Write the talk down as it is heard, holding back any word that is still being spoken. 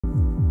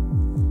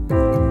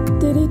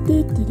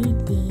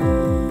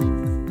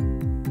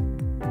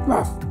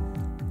Ruff.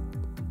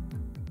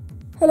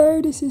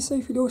 Hello, this is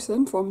Sophie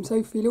Lawson from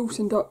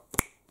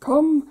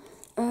sophielawson.com,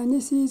 and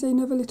this is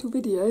another little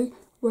video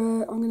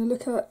where I'm going to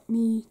look at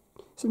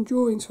some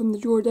drawings from the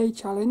Draw a Day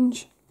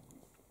challenge.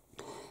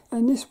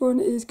 And this one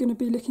is going to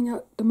be looking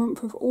at the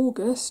month of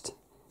August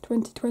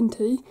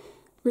 2020,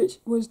 which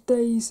was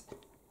days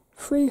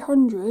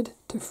 300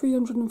 to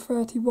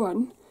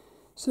 331.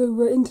 So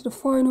we're into the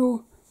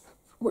final,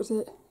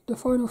 the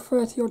final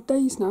 30 odd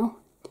days now.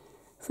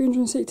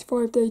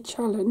 365 day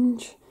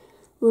challenge.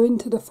 We're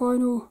into the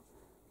final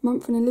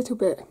month and a little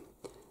bit.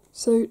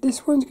 So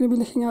this one's going to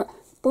be looking at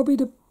Bobby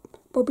the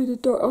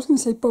dog. I was going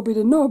to say Bobby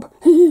the knob.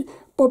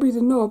 Bobby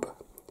the knob.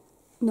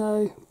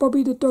 No,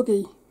 Bobby the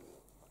doggy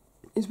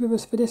is with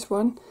us for this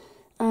one,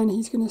 and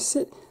he's going to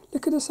sit.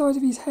 Look at the size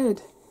of his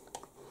head.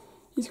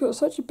 He's got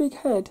such a big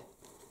head,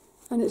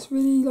 and it's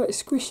really like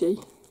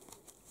squishy.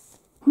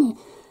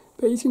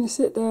 But he's going to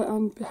sit there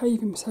and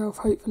behave himself,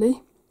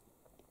 hopefully.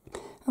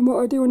 And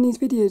what I do on these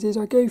videos is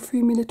I go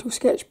through my little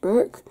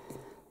sketchbook,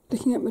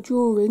 looking at my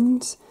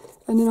drawings,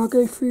 and then I'll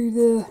go through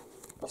the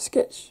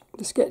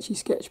sketchy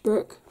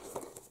sketchbook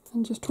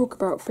and just talk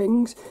about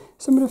things.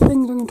 Some of the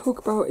things I'm going to talk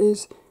about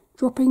is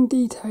dropping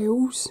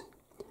details,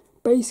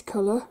 base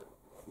colour,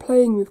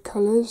 playing with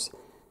colours,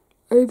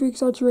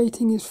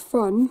 over-exaggerating is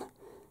fun,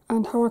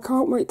 and how I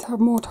can't wait to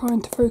have more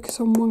time to focus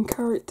on one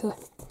character.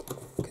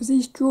 Because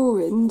these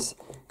drawings,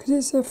 because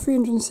it's a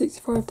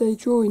 365 day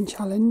drawing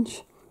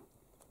challenge,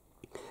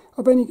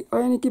 I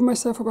only give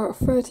myself about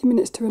 30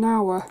 minutes to an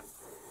hour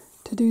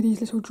to do these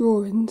little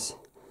drawings,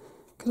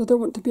 because I don't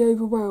want to be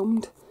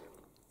overwhelmed.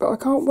 But I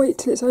can't wait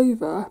till it's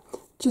over,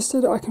 just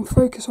so that I can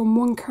focus on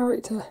one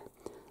character,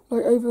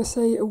 like over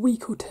say a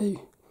week or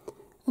two,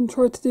 and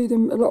try to do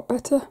them a lot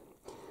better.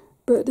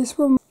 But this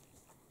one,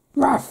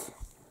 Ruff!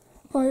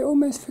 I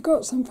almost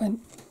forgot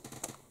something.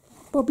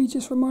 Bobby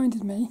just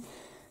reminded me,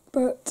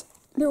 but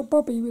little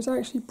Bobby was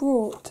actually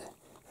brought,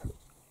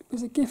 it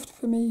was a gift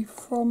for me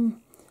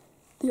from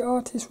the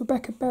artist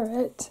Rebecca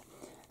Barrett,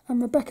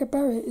 and Rebecca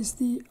Barrett is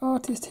the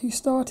artist who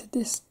started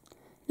this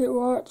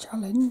little art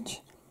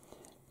challenge.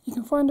 You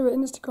can find her at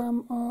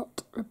Instagram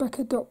at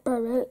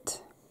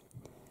rebecca.barrett,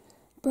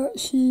 but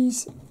she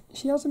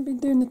hasn't been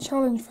doing the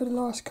challenge for the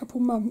last couple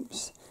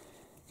months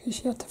because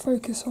she had to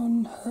focus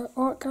on her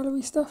art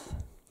gallery stuff.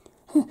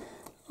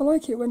 I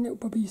like it when little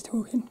Bobby's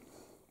talking.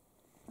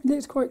 It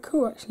looks quite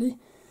cool actually.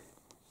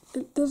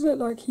 It does look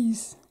like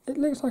it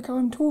looks like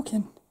I'm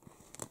talking.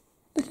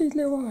 Look at his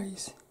little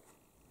eyes.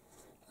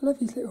 I love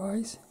his little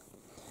eyes.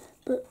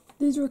 But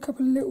these are a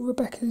couple of little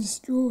Rebecca's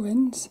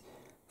drawings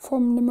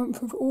from the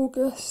month of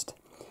August.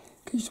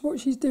 Because what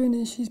she's doing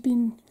is she's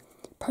been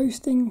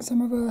posting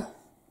some of her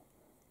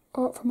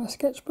art from her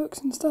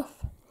sketchbooks and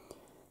stuff.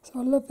 So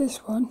I love this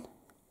one.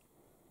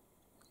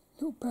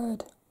 Little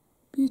bird.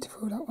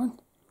 Beautiful, that one.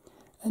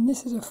 And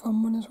this is a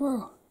fun one as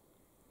well.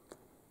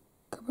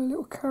 A couple of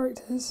little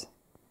characters.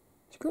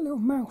 She's got a little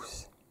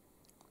mouse.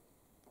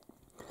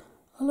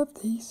 I love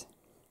these.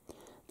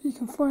 But you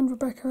can find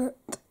Rebecca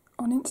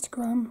on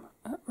Instagram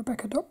at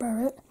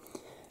rebecca.barrett,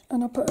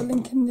 and I'll put a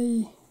link in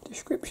the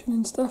description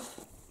and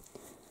stuff.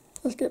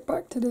 Let's get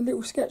back to the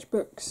little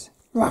sketchbooks.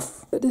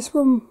 Ruff! But this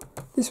one,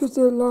 this was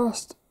the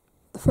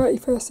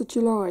 31st of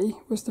July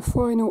was the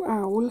final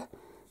owl,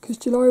 because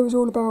July was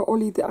all about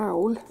Ollie the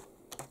owl.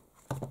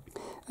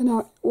 And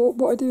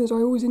what I do is I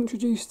always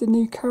introduce the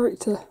new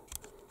character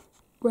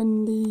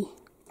on the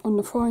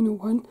final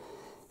one.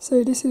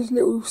 So this is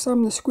little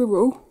Sam the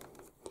Squirrel.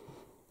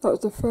 That was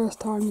the first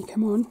time he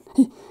came on.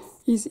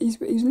 He's a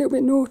little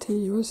bit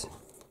naughty, he was.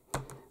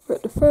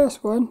 But the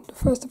first one, the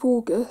 1st of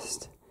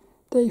August,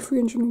 day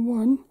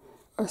 301,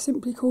 I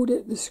simply called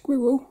it the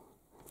Squirrel.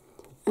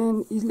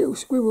 And his little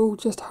squirrel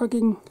just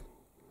hugging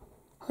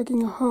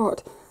a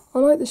heart. I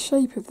like the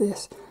shape of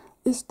this.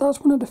 That's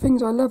one of the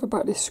things I love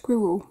about this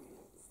squirrel,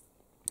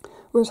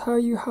 was how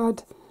you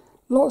had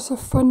lots of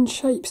fun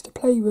shapes to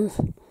play with.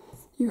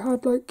 You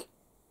had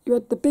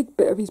the big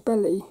bit of his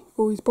belly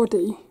or his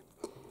body,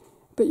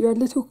 but you had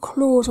little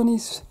claws on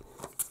his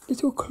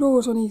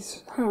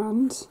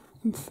hands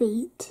and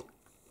feet.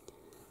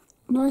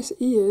 Nice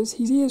ears.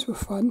 His ears were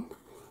fun,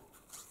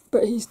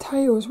 but his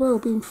tail as well,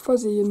 being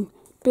fuzzy and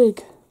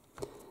big.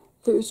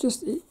 It was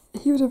just,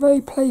 he was a very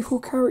playful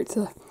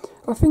character.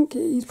 I think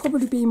he's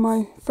probably been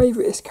my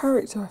favouriteest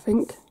character, I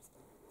think,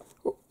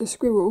 the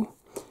squirrel.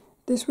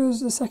 This was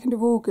the 2nd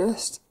of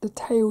August, the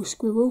tail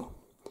squirrel.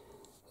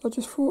 I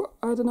just thought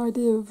I had an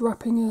idea of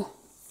wrapping a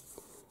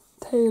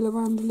tail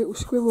around the little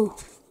squirrel.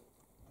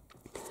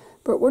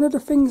 But one of the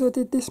things I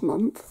did this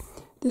month,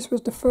 this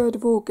was the 3rd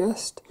of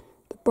August,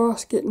 the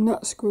basket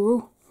nut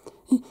squirrel.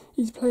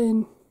 He's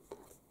playing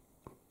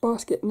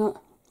basket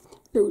nut.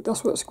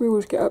 That's what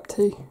squirrels get up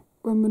to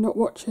when we're not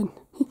watching.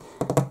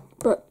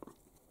 But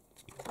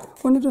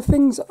one of the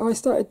things I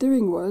started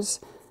doing was,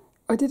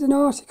 I did an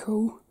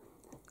article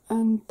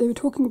and they were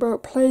talking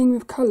about playing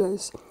with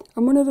colours,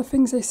 and one of the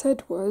things they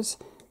said was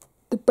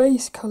the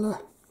base colour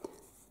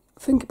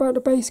think about the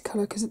base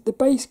colour, because the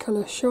base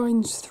colour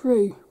shines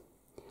through.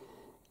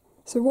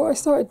 So what I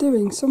started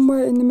doing,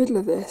 somewhere in the middle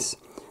of this,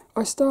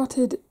 I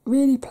started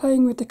really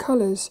playing with the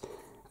colours,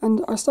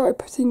 and I started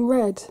putting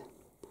red.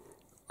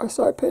 I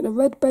started putting a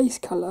red base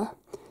colour,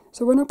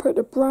 so when I put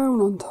the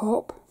brown on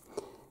top,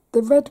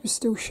 the red was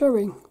still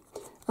showing.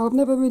 I've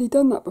never really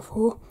done that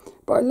before,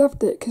 but I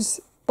loved it,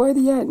 because by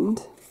the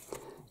end,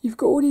 you've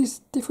got all these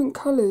different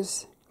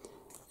colours.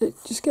 It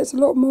just gets a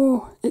lot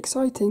more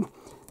exciting.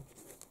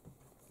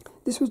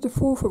 This was the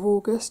 4th of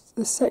August,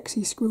 the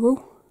sexy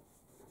squirrel.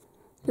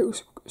 Little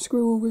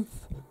squirrel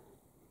with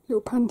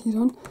little panties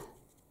on.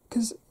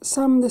 Because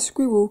Sam the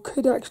squirrel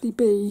could actually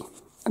be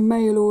a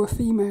male or a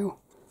female.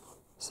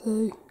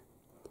 So,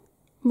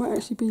 might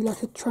actually be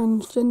like a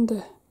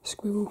transgender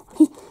squirrel.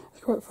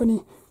 It's quite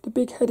funny. The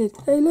big-headed...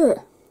 Hey look!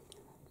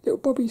 Little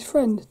Bobby's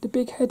friend, the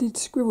big-headed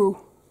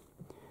squirrel.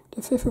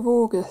 The 5th of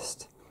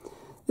August.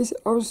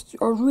 I was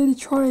really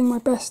trying my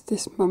best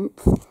this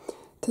month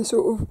to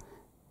sort of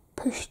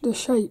push the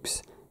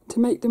shapes to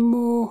make them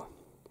more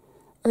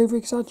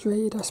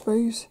over-exaggerated, I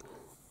suppose.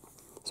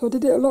 So I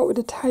did it a lot with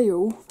the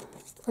tail,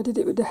 I did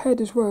it with the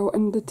head as well,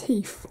 and the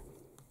teeth.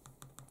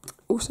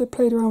 Also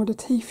played around with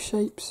the teeth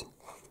shapes.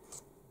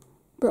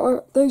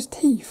 But those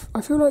teeth,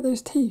 I feel like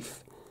those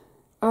teeth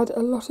add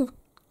a lot of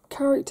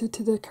character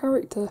to the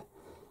character.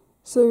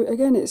 So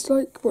again, it's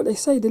like what they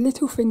say, the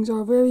little things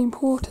are very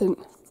important.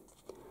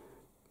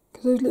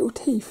 Because those little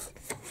teeth,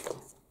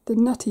 the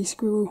nutty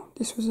squirrel,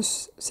 this was the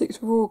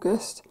 6th of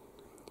August,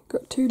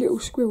 got 2 little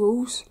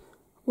squirrels,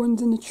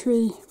 one's in a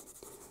tree,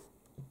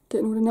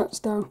 getting all the nuts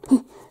down,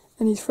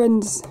 and his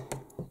friend's,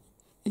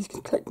 he's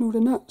collecting all the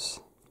nuts.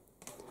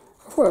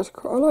 I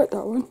like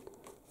that one,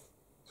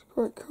 it's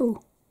quite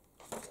cool.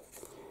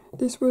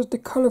 This was the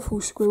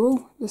colourful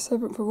squirrel, the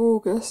 7th of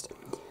August.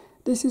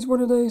 This is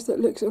one of those that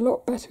looks a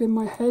lot better in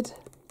my head.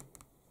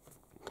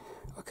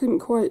 I couldn't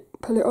quite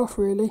pull it off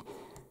really.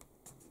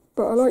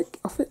 But I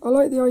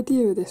like the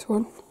idea of this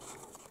one.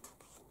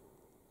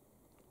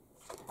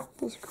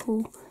 That's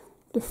cool.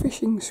 The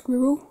fishing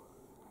squirrel.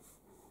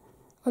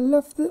 I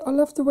love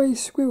the way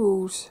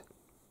squirrels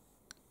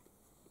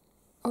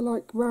are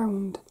like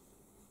round.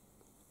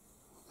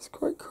 It's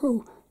quite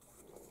cool.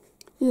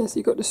 Yeah, so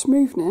you got the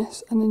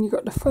smoothness and then you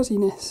got the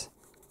fuzziness.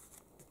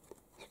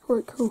 It's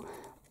quite cool.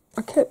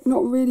 I kept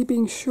not really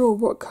being sure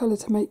what colour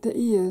to make the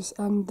ears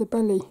and the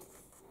belly.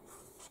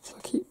 So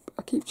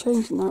I keep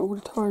changing that all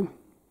the time.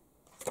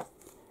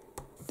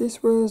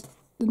 This was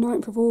the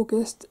 9th of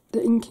August,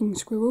 the inking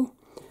squirrel.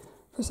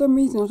 For some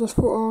reason I just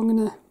thought, oh, I'm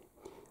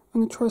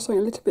gonna try something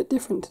a little bit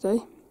different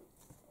today.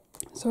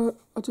 So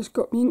I just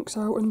got my inks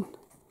out and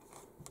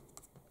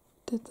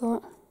did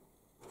that.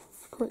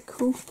 It's quite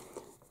cool.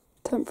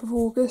 10th of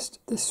August,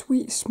 the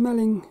sweet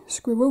smelling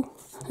squirrel.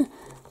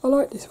 I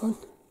like this one.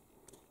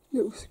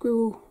 Little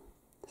squirrel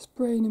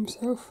spraying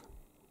himself.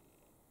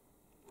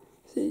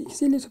 See, you can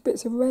see little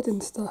bits of red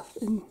and stuff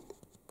in.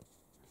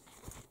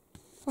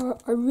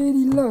 I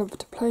really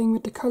loved playing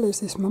with the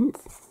colours this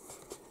month.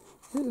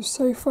 It was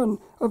so fun.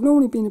 I've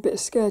normally been a bit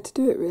scared to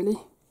do it really,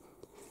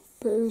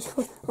 but it was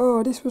fun.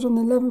 Oh, this was on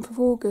the 11th of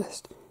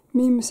August.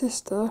 Me and my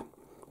sister,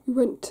 we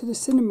went to the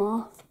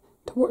cinema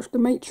to watch The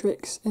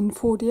Matrix in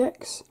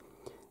 4DX.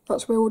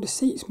 That's where all the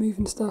seats move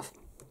and stuff.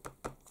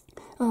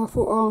 And I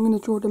thought, oh, I'm going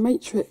to draw the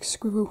Matrix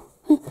squirrel.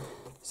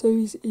 So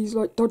he's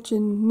like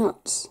dodging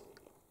nuts.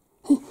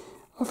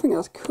 I think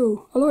that's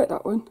cool. I like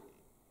that one.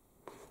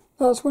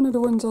 That's one of the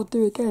ones I'd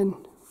do again.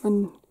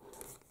 When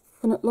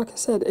like I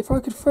said, if I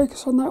could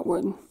focus on that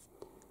one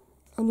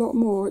a lot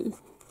more,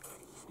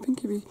 I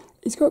think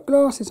he's got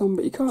glasses on,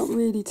 but you can't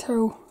really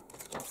tell.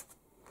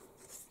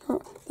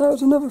 That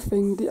was another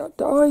thing. The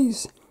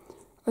eyes.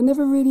 I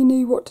never really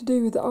knew what to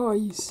do with the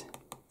eyes.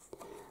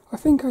 I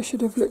think I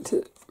should have looked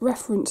at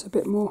reference a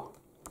bit more.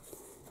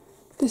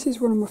 This is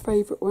one of my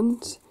favourite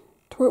ones.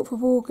 12th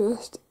of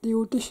August, the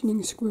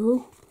auditioning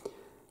squirrel.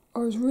 I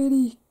was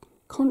really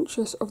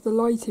conscious of the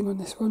lighting on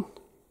this one.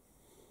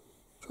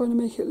 Trying to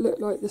make it look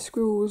like the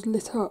squirrel was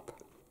lit up.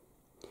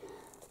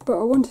 But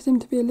I wanted him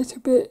to be a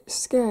little bit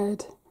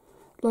scared.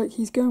 Like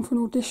he's going for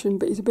an audition,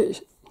 but he's a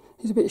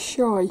bit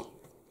shy.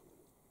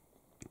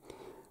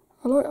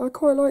 I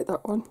quite like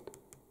that one.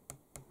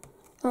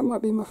 That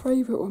might be my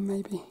favourite one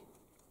maybe.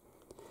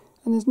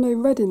 And there's no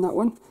red in that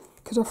one,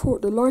 because I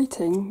thought the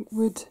lighting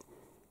would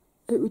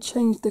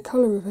change the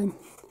colour of him.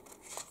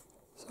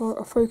 So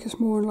I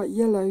focused more on like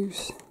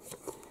yellows.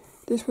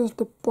 This was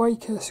the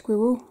biker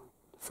squirrel,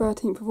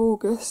 13th of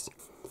August.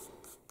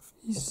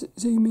 He's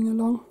zooming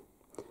along.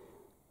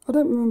 I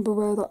don't remember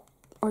where that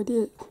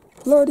idea...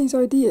 A lot of these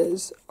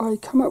ideas I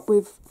come up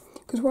with,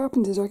 because what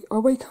happens is I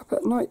wake up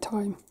at night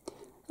time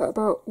at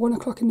about 1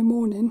 o'clock in the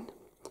morning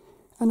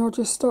and I'll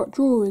just start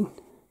drawing.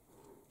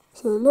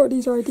 So a lot of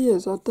these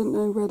ideas I don't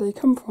know where they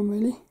come from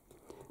really.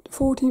 The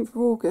 14th of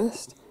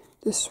August,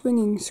 the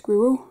swinging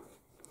squirrel.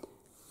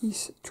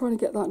 He's trying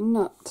to get that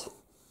nut.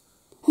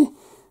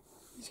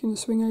 He's going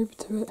to swing over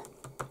to it.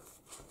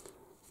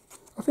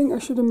 I think I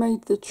should have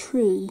made the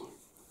tree,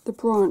 the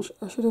branch,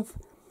 I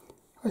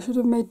I should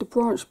have made the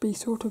branch be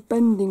sort of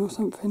bending or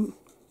something.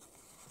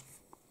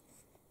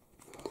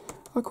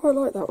 I quite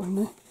like that one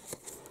though.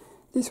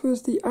 This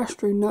was the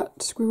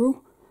astronaut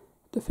squirrel,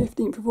 the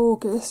 15th of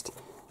August.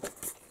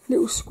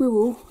 Little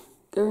squirrel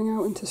going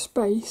out into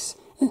space.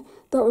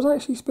 That was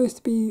actually supposed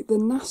to be the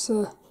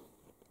NASA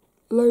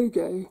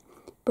logo,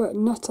 but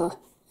Nutter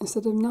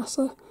instead of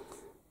NASA.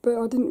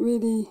 But I didn't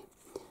really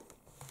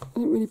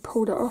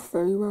pull that off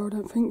very well, I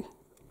don't think.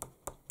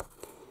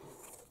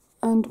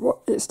 And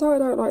it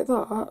started out like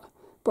that,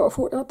 but I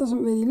thought that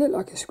doesn't really look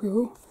like a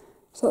squirrel.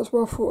 So that's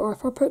why I thought,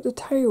 if I put the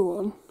tail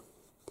on,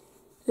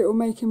 it will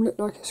make him look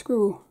like a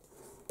squirrel.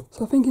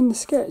 So I think in the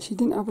sketch he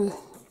didn't have a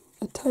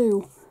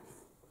tail.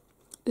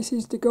 This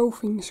is the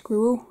golfing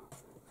squirrel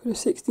for the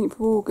 16th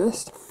of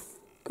August.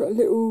 Got a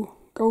little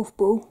golf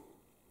ball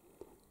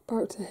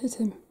about to hit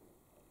him.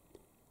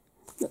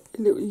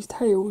 Look, his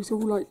tail is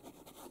all like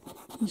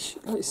his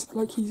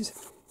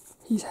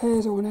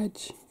hair's on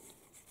edge.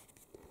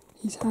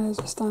 His hairs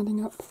are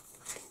standing up.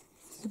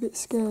 He's a bit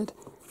scared.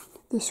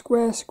 The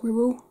square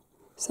squirrel,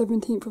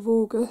 17th of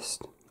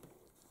August.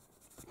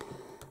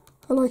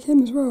 I like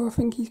him as well. I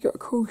think he's got a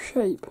cool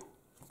shape.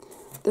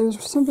 There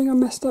was something I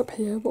messed up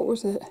here. What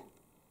was it?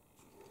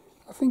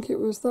 I think it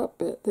was that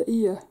bit, the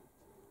ear.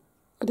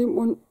 I didn't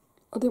want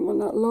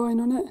that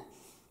line on it.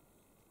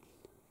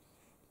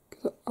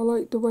 Because I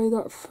like the way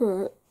that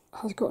foot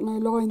has got no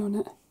line on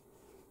it.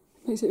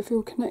 It makes it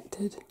feel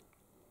connected.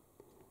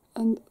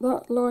 And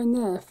that line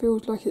there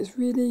feels like it's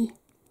really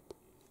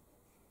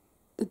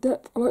the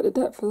depth. I like the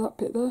depth of that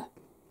bit there,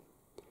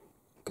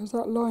 because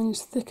that line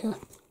is thicker.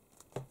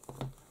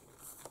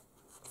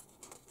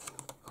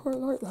 Quite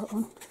like that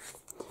one.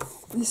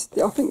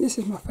 I think this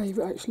is my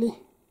favourite actually.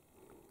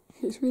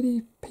 It's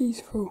really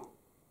peaceful.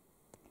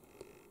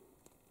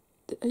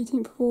 The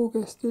 18th of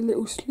August,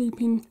 the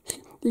sleeping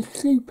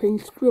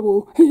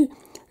squirrel.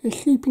 The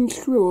sleeping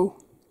squirrel.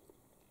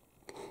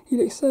 He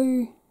looks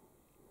so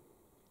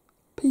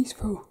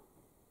peaceful.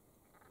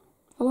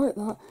 I like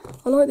that.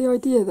 I like the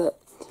idea that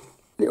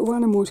little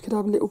animals could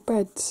have little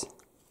beds.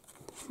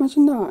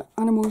 Imagine that.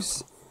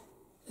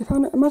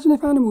 Imagine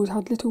if animals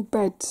had little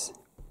beds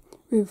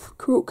with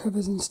quilt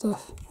covers and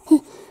stuff.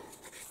 I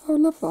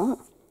would love that.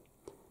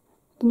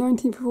 The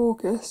 19th of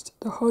August,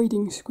 the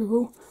hiding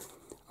squirrel.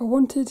 I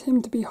wanted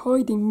him to be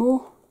hiding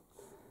more,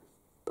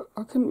 but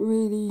I couldn't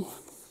really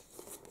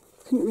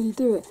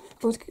do it.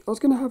 I was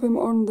going to have him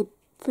on the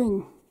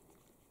thing.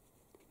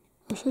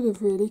 I should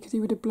have really, because he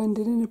would have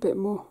blended in a bit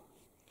more.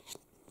 It's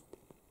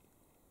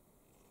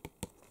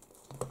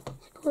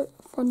quite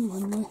a fun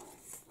one though.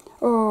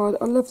 Oh,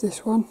 I love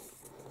this one.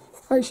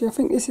 Actually, I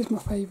think this is my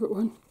favourite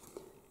one.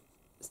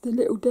 It's the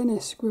little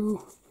Dennis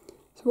squirrel.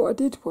 So what I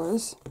did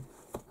was,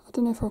 I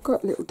don't know if I've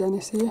got little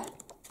Dennis here.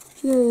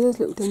 Yeah, there's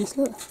little Dennis,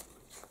 look.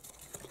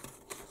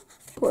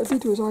 What I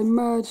did was I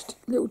merged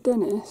little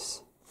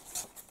Dennis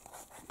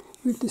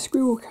with the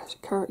squirrel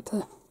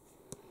character.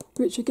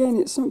 Which again,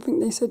 it's something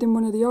they said in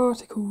one of the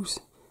articles.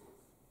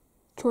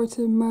 Try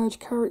to merge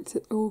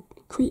character or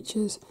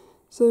creatures.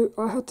 So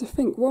I had to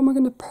think, what am I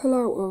going to pull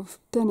out of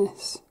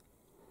Dennis?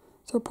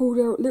 So I pulled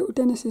out little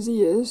Dennis's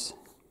ears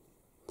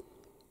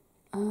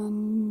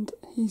and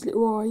his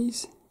little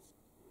eyes.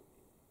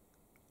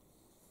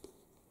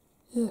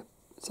 Yeah,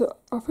 so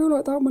I feel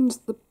like that one's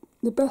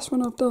the best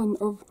one I've done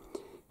of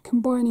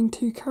combining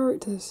two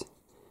characters.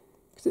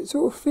 Because it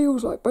sort of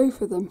feels like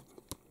both of them.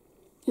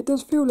 It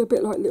does feel a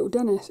bit like little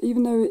Dennis,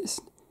 even though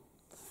it's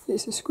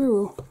a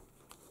squirrel.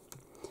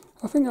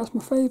 I think that's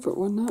my favourite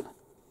one, that.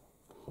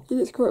 It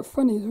looks quite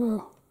funny as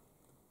well.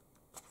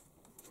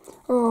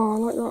 Oh, I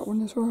like that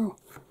one as well.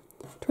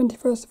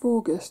 21st of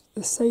August,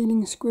 the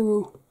sailing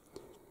squirrel.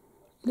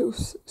 Little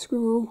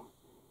squirrel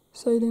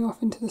sailing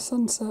off into the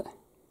sunset.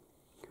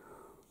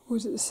 Or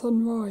is it the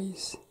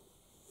sunrise?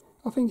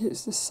 I think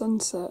it's the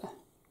sunset.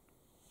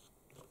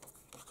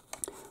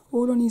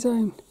 All on his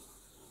own.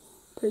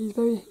 But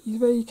he's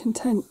very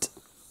content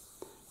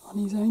on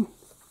his own.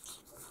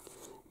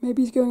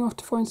 Maybe he's going off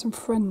to find some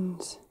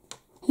friends.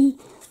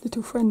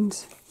 Little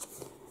friends.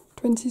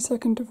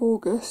 22nd of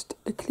August,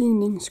 a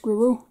cleaning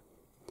squirrel.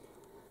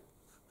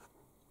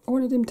 I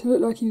wanted him to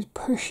look like he was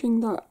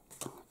pushing that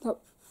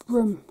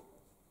broom.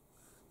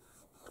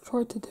 I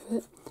tried to do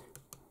it.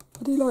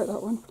 I do like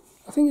that one.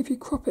 I think if you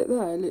crop it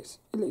there, it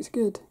looks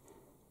good.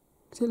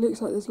 Because it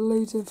looks like there's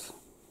loads of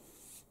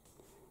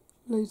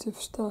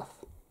stuff.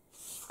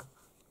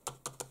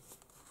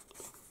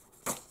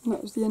 And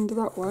that was the end of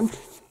that one.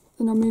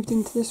 Then I moved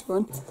into this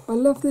one. I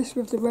love this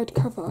with the red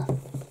cover.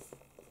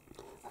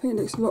 I think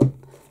it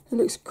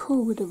looks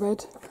cool with the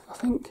red, I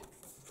think.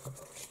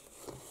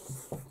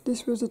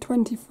 This was the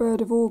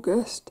 23rd of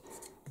August.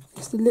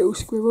 It's the little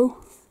squirrel.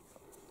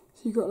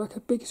 So you've got like a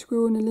big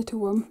squirrel and a little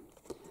one.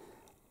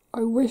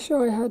 I wish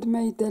I had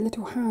made their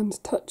little hands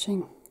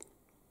touching.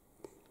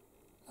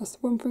 That's the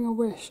one thing I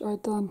wish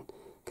I'd done.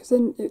 Because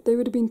then they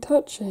would have been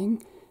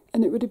touching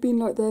and it would have been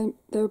like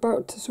they're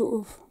about to sort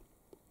of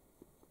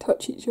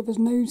touch each other's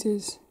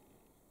noses.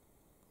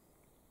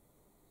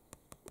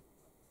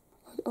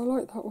 I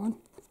like that one.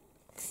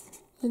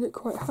 They look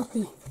quite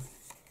happy.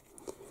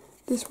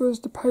 This was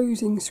the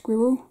posing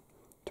squirrel,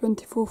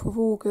 24th of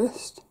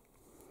August.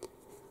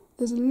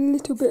 There's a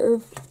little bit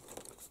of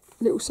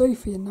little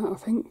Sophie in that, I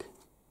think.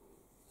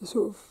 The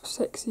sort of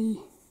sexiness.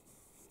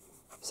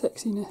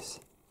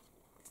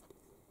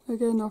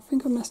 Again, I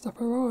think I messed up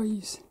her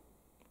eyes.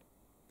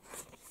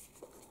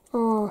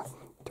 Oh,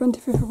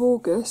 25th of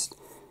August,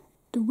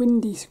 the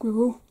windy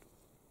squirrel.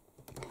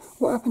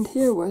 What happened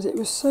here was, it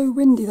was so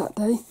windy that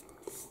day.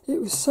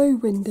 It was so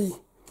windy.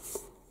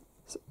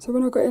 So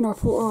when I got in, I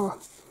thought, oh,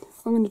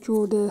 I'm going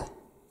to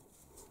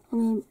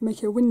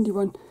make it a windy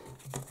one.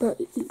 But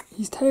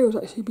his tail's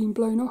actually been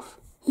blown off.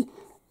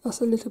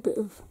 That's a little bit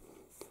of...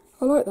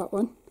 I like that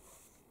one.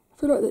 I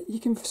feel like that you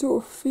can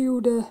sort of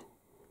feel the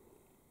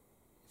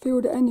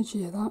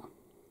energy of that.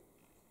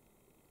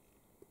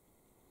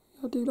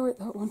 I do like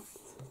that one.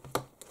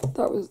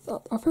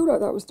 I feel like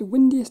that was the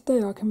windiest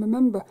day I can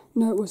remember.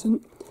 No, it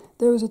wasn't.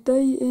 There was a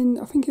day in,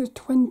 I think it was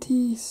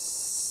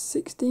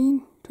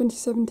 2016,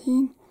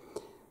 2017,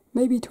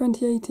 maybe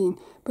 2018,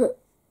 but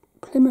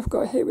Plymouth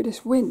got hit with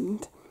this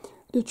wind.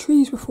 The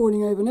trees were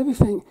falling over and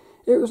everything.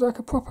 It was like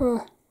a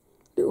proper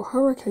little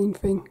hurricane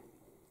thing.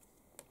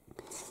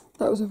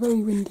 That was a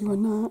very windy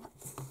one, that.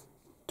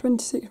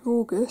 26th of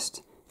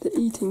August, the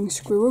eating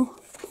squirrel.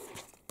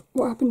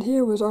 What happened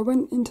here was, I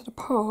went into the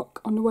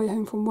park on the way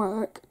home from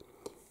work,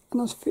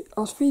 and I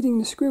was feeding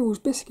the squirrels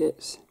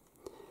biscuits,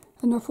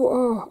 and I thought,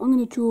 oh, I'm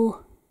going to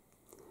draw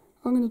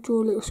a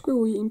little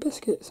squirrel eating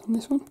biscuits on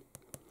this one.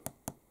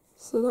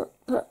 So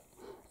that,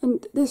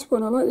 and this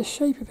one, I like the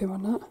shape of him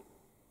on that.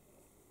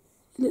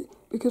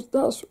 Because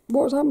that's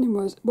what was happening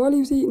was, while he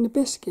was eating the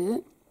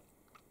biscuit,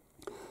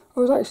 I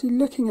was actually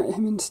looking at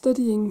him and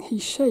studying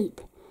his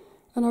shape,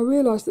 and I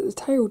realised that the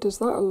tail does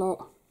that a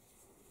lot.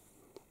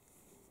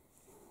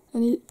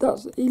 And he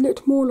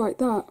looked more like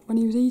that when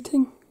he was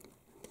eating,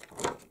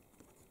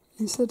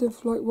 instead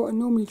of like what I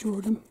normally draw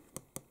them.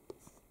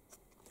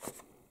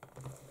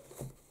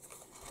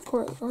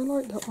 I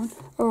like that one.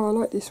 Oh, I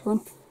like this one.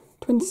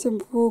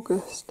 27th of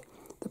August,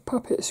 the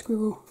puppet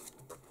squirrel.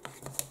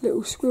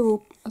 Little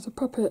squirrel as a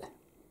puppet.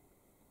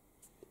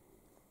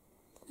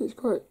 It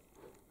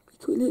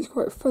looks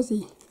quite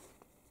fuzzy.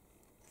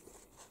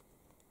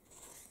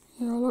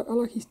 Yeah, I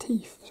like his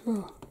teeth as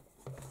well.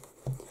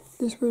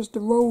 This was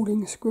the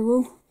rolling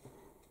squirrel,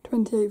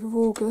 28th of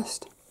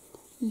August.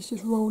 He's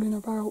just rolling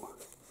about.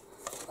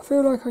 I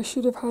feel like I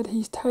should have had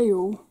his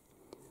tail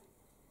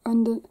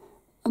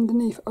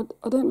underneath.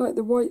 I don't like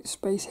the white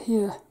space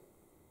here.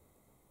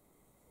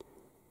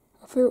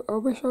 I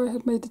wish I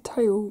had made the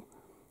tail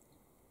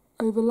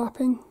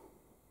overlapping.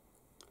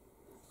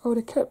 I would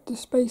have kept the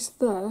space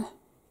there,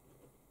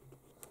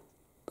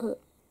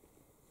 but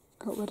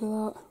got rid of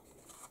that.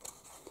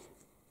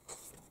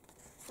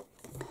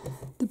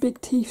 The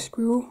big teeth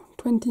squirrel,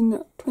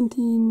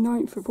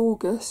 29th of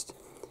August.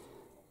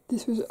 I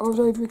was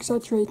over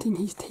exaggerating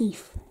his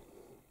teeth.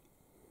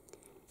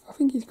 I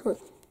think he's quite...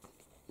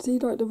 See,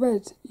 like the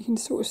red, you can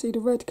sort of see the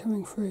red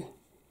coming through.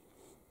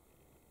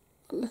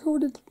 Look at all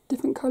the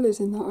different colours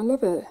in that, I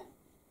love it.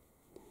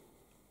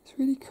 It's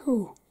really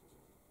cool.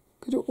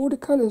 Because all the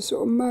colours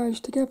sort of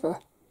merge together.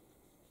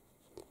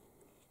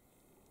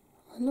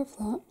 I love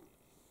that.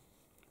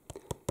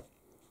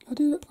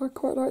 I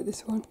quite like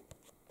this one.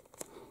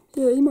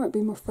 Yeah, he might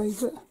be my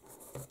favourite.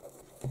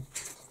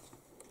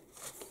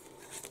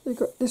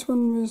 This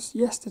one was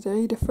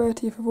yesterday, the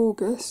 30th of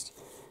August.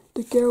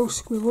 The girl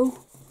squirrel.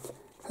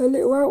 Her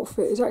little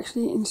outfit is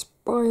actually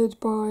inspired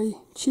by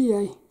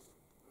Chie,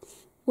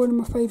 one of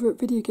my favourite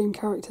video game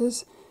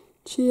characters.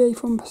 Chie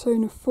from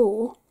Persona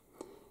 4.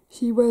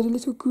 She wears a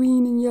little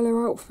green and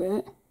yellow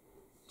outfit.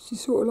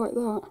 She's sort of like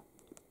that.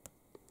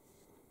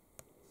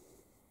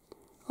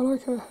 I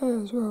like her hair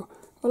as well.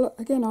 I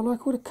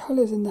like all the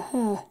colours in the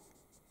hair.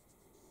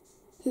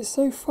 It's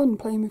so fun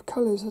playing with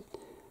colours.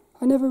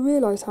 I never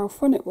realised how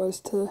fun it was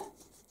to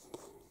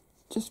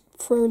just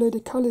throw a load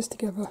of colours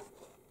together.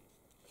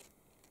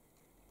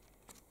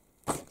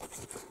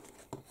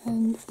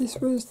 And this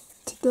was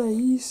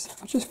today's,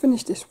 I just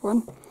finished this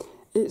one.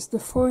 It's the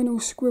final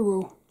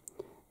squirrel,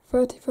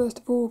 31st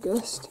of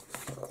August.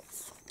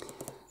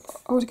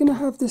 I was going to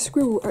have the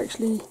squirrel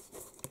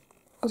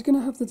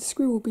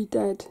be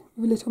dead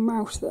with a little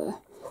mouse there,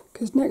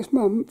 because next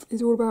month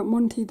is all about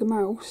Monty the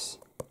mouse.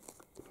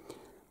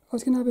 I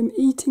was going to have him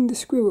eating the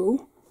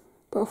squirrel,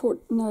 but I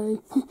thought,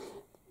 no.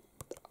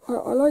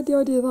 I like the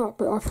idea of that,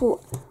 but I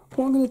thought,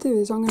 what I'm going to do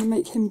is I'm going to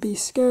make him be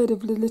scared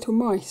of the little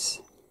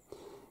mice.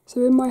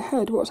 So in my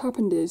head, what's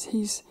happened is,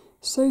 he's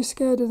so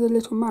scared of the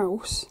little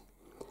mouse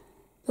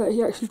that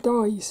he actually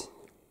dies.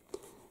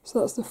 So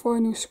that's the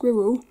final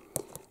squirrel.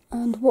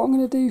 And what I'm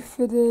going to do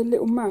for the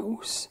little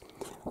mouse,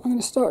 I'm going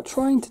to start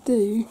trying to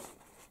do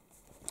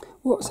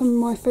what some of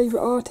my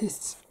favourite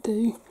artists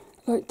do,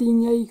 like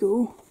Dean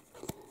Yeagle.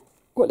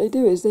 What they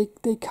do is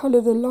they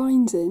colour the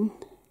lines in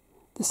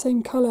the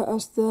same colour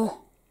as the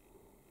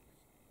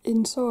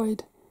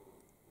inside.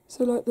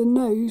 So like the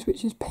nose,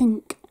 which is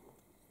pink,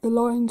 the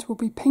lines will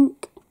be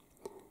pink,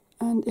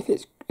 and if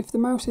if the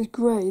mouse is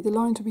grey, the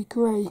lines will be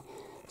grey.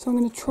 So I'm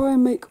going to try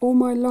and make all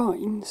my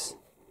lines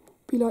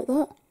be like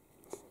that,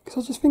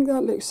 because I just think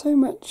that looks so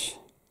much,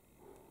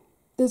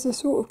 there's a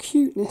sort of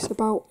cuteness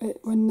about it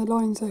when the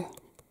lines are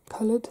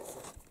coloured.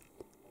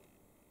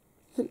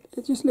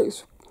 It just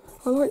looks,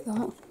 I like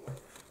that.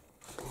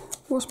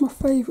 What's my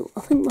favourite?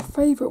 I think my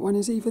favourite one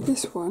is either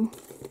this one,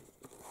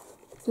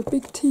 the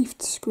big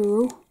teethed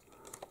squirrel,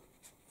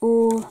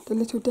 or the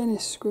little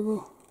Dennis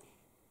squirrel.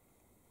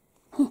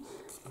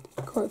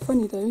 Quite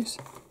funny those.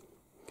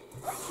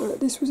 But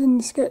this was in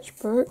the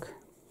sketchbook.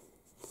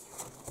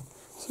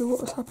 So what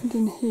has happened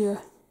in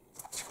here?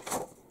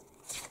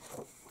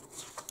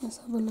 Let's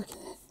have a look at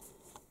it.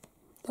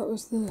 That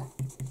was the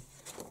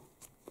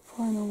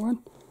final one.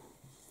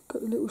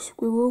 Got the little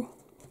squirrel,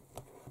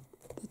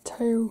 the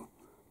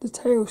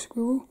tail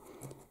squirrel.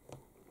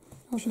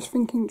 I was just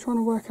trying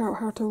to work out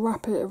how to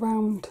wrap it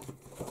around.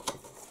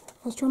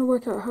 I was trying to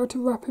work out how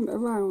to wrap him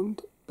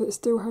around, but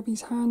still have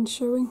his hands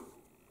showing.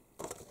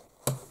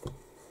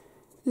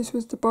 This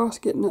was the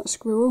basket nut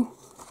squirrel.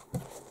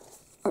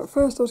 At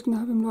first I was going to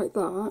have him like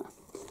that,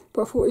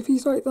 but I thought if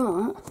he's like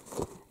that,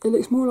 it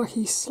looks more like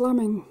he's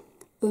slamming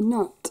the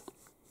nut.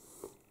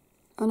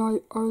 And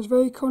I was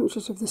very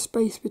conscious of the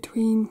space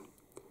between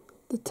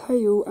the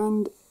tail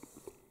and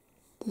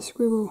the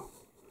squirrel.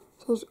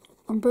 So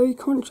I'm very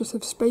conscious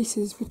of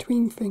spaces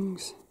between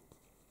things.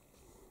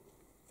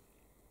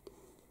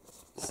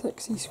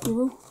 Sexy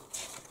squirrel.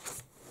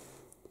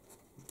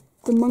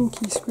 The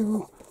monkey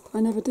squirrel.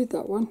 I never did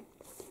that one.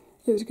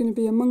 It was going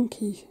to be a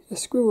monkey, a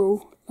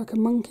squirrel, like a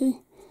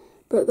monkey,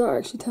 but that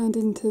actually turned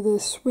into the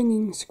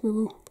swinging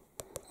squirrel.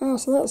 Ah,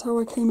 so that's how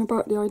I came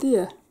about the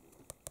idea.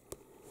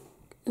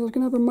 I was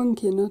going to have a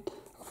monkey and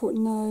I thought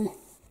no.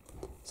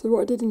 So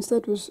what I did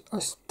instead was I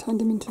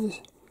turned him into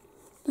this.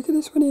 Look at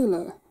this one here,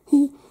 look.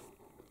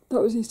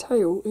 That was his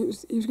tail. He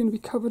was going to be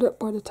covered up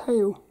by the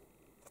tail.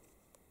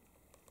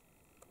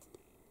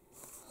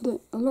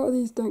 A lot of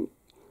these don't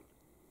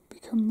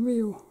become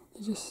real.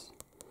 They just.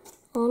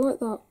 Oh, I like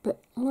that bit.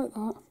 I like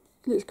that.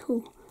 It looks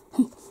cool.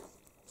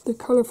 The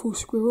colourful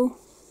squirrel.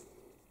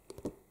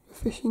 The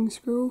fishing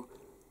squirrel.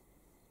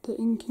 The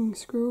inking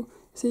squirrel.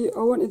 See,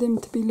 I wanted him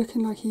to be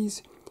looking like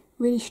he's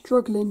really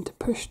struggling to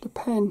push the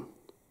pen.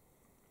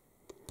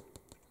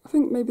 I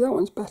think maybe that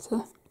one's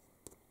better.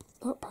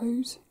 That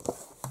pose.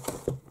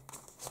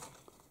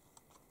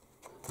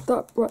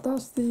 That's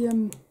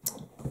the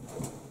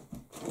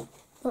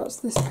that's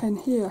this pen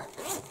here.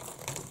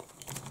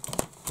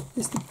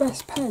 It's the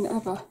best pen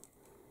ever.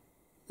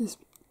 This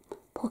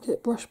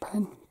pocket brush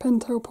pen,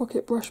 Pentel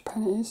pocket brush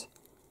pen it is.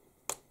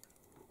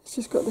 It's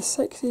just got the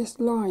sexiest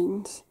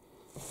lines.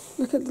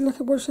 Look at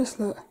watch this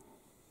look.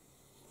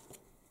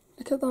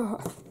 Look at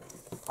that.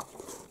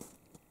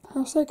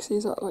 How sexy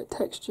is that, like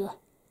texture?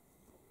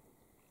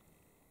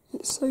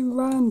 It's so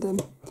random.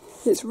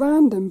 It's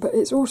random, but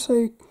it's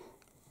also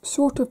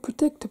sort of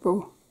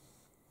predictable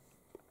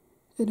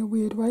in a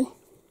weird way.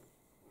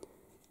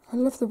 I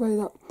love the way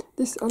that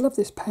I love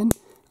this pen.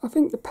 I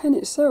think the pen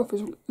itself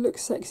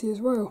looks sexy as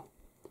well.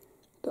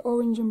 The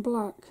orange and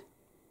black.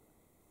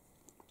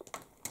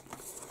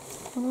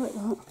 I like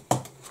that.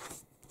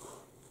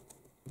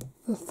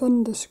 The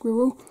thunder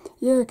squirrel.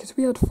 Yeah, because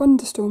we had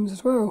thunderstorms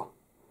as well.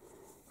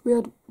 We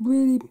had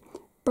really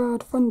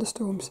bad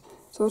thunderstorms.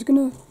 So I was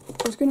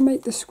gonna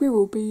make the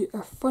squirrel be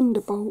a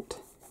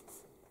thunderbolt.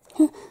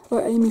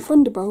 Like Amy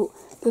Thunderbolt.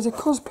 There's a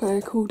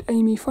cosplayer called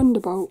Amy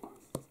Thunderbolt.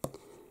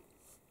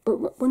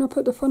 But when I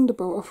put the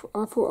thunderbolt,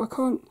 I thought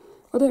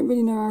I don't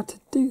really know how to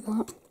do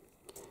that.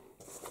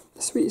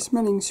 The sweet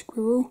smelling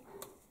squirrel,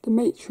 the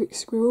matrix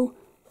squirrel,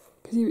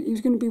 because he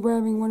was going to be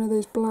wearing one of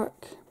those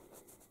black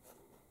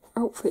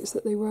outfits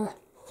that they wear.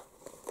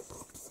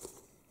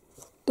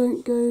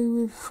 Don't go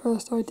with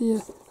first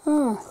idea.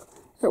 Ah,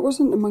 that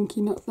wasn't the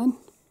monkey nut then.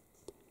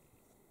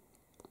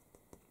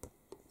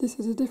 This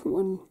is a different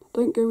one.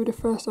 Don't go with the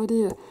first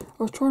idea.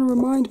 I was trying to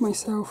remind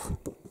myself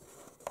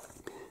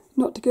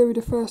not to go with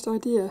the first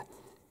idea.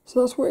 So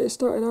that's what it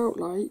started out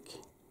like.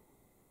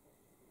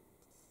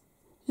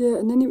 Yeah,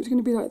 and then it was going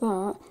to be like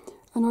that.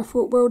 And I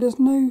thought, well, there's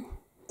no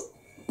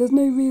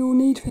real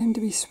need for him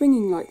to be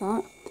swinging like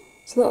that.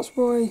 So that's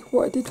why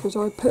what I did was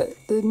I put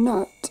the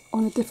nut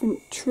on a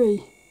different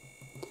tree.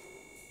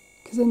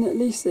 Because then at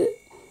least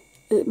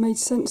it made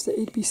sense that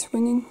he'd be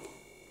swinging.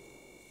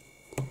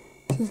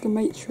 This is the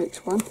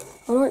Matrix one.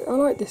 I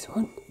like this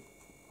one.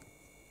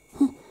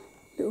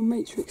 Little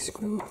Matrix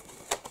squirrel.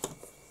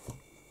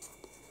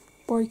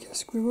 Biker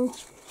squirrel.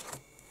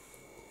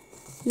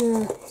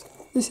 Yeah,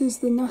 this is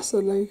the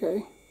NASA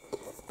logo.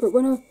 But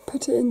when I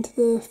put it into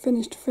the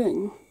finished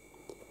thing,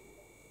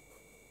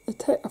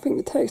 I think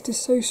the text is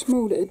so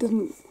small that it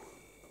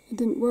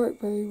didn't work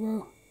very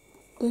well.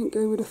 Don't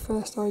go with the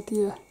first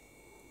idea.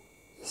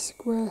 The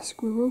square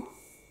squirrel.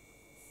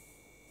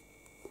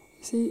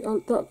 See, I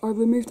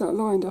removed that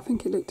line. I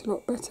think it looked a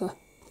lot better.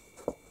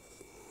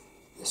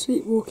 The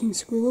sleepwalking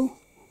squirrel.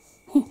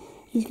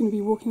 He's going to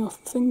be walking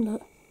off the thing,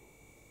 look.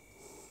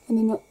 And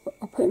then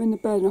I put him in the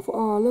bed and I thought,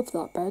 oh, I love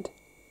that bed.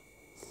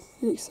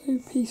 It looks so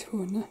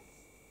peaceful in there.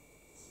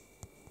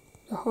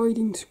 The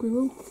hiding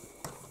squirrel.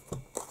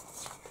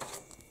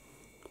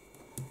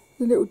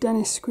 The little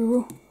Dennis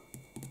squirrel.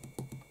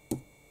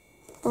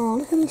 Oh,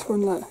 look at this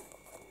one, look.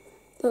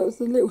 That was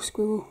the little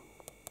squirrel.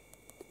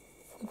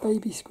 The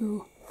baby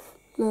squirrel.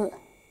 Look.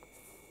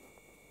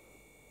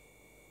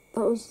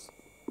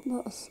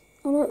 That's,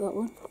 I like that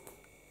one.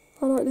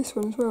 I like this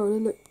one as well, they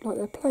look like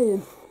they're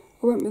playing.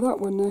 I went with that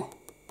one though.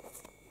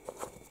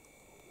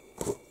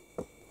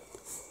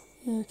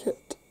 Yeah, I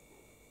kept...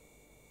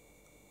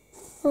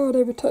 Oh,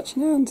 they were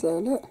touching hands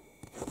there, look.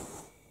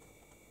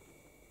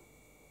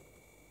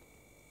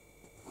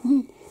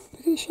 Look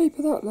at the shape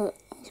of that, look.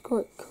 That's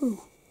quite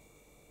cool.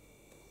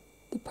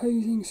 The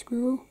posing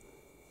squirrel.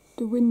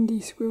 The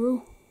windy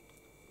squirrel.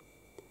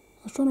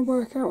 I was trying to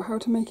work out how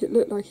to make it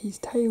look like his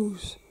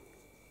tail's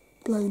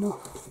blown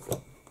off.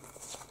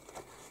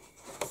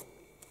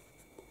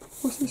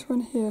 What's this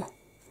one here?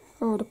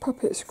 Oh, the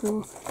puppet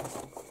squirrel.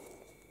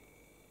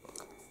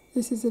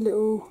 This is the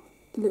little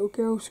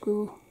girl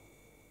squirrel.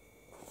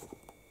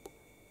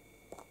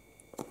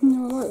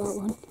 No, I like that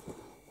one.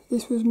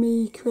 This was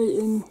me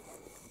creating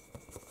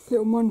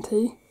little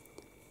Monty.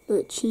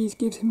 That cheese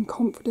gives him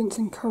confidence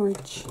and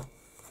courage.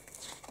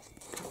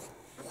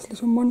 That's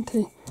little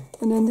Monty.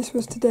 And then this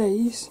was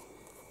today's.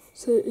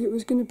 So it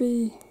was going to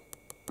be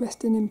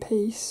resting in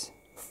peace.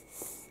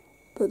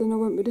 But then I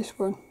went with this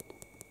one.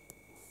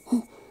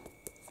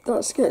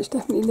 That sketch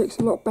definitely looks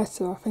a lot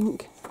better, I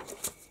think.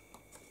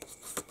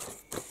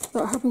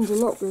 That happens a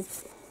lot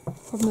with,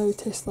 I've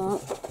noticed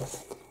that.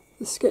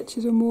 The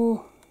sketches are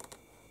more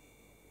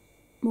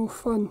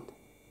fun.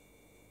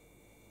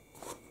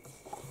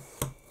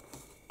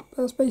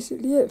 That's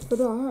basically it for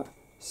that.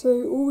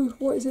 So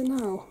what is it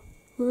now?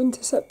 We're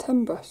into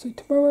September. So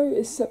tomorrow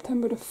is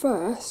September the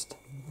 1st.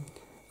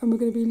 And we're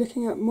going to be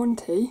looking at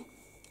Monty.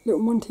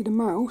 Little Monty the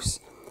mouse.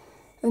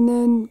 And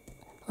then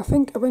I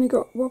think I've only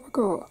got, what have I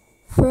got?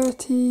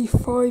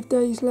 35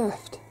 days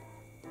left.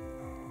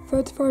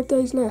 35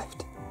 days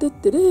left.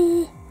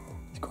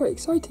 It's quite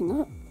exciting,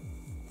 that.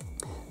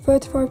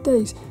 35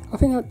 days. I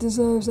think that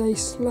deserves a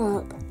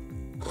slap.